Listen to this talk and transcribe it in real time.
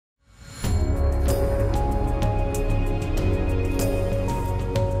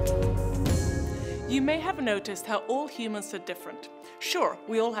have noticed how all humans are different. Sure,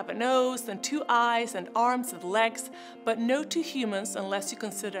 we all have a nose and 2 eyes and arms and legs, but no 2 humans, unless you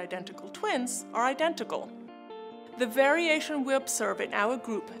consider identical twins, are identical. The variation we observe in our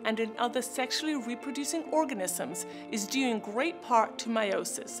group and in other sexually reproducing organisms is due in great part to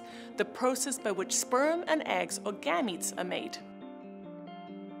meiosis, the process by which sperm and eggs or gametes are made.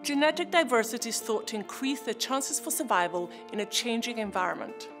 Genetic diversity is thought to increase the chances for survival in a changing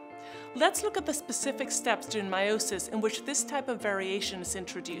environment. Let's look at the specific steps during meiosis in which this type of variation is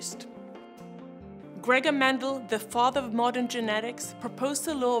introduced. Gregor Mendel, the father of modern genetics, proposed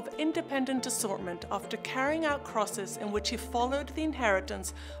the law of independent assortment after carrying out crosses in which he followed the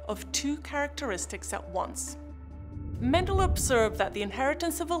inheritance of 2 characteristics at once. Mendel observed that the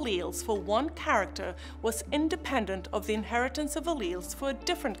inheritance of alleles for one character was independent of the inheritance of alleles for a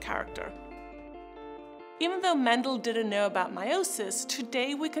different character. Even though Mendel didn't know about meiosis,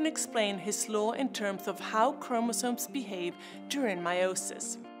 today we can explain his law in terms of how chromosomes behave during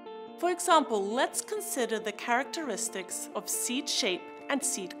meiosis. For example, let's consider the characteristics of seed shape and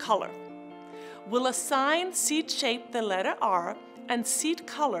seed color. We'll assign seed shape the letter R and seed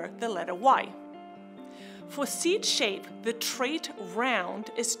color the letter Y. For seed shape, the trait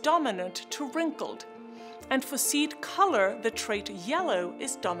round is dominant to wrinkled, and for seed color, the trait yellow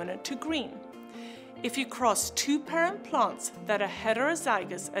is dominant to green. If you cross 2 parent plants that are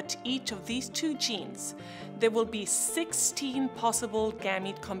heterozygous at each of these 2 genes, there will be 16 possible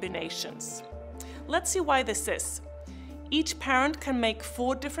gamete combinations. Let's see why this is. Each parent can make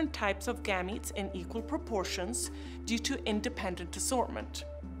 4 different types of gametes in equal proportions due to independent assortment.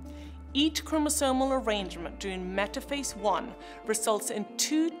 Each chromosomal arrangement during metaphase 1 results in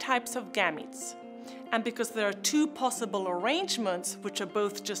 2 types of gametes. And because there are 2 possible arrangements, which are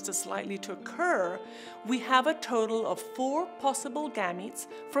both just as likely to occur, we have a total of 4 possible gametes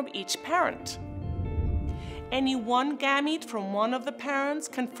from each parent. Any one gamete from one of the parents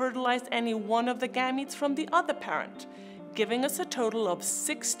can fertilize any one of the gametes from the other parent, giving us a total of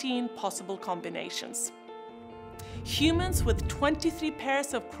 16 possible combinations. Humans with 23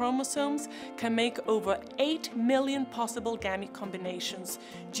 pairs of chromosomes can make over 8 million possible gamete combinations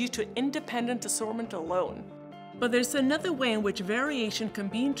due to independent assortment alone. But there's another way in which variation can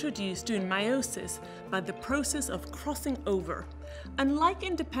be introduced during meiosis by the process of crossing over. Unlike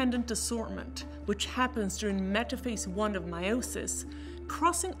independent assortment, which happens during metaphase 1 of meiosis,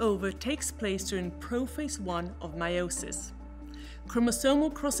 crossing over takes place during prophase 1 of meiosis.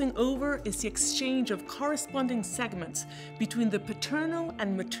 Chromosomal crossing over is the exchange of corresponding segments between the paternal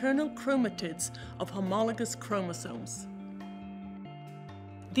and maternal chromatids of homologous chromosomes.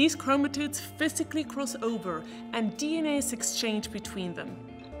 These chromatids physically cross over and DNA is exchanged between them.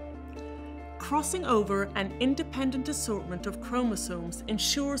 Crossing over and independent assortment of chromosomes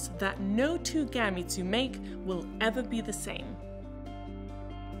ensures that no 2 gametes you make will ever be the same.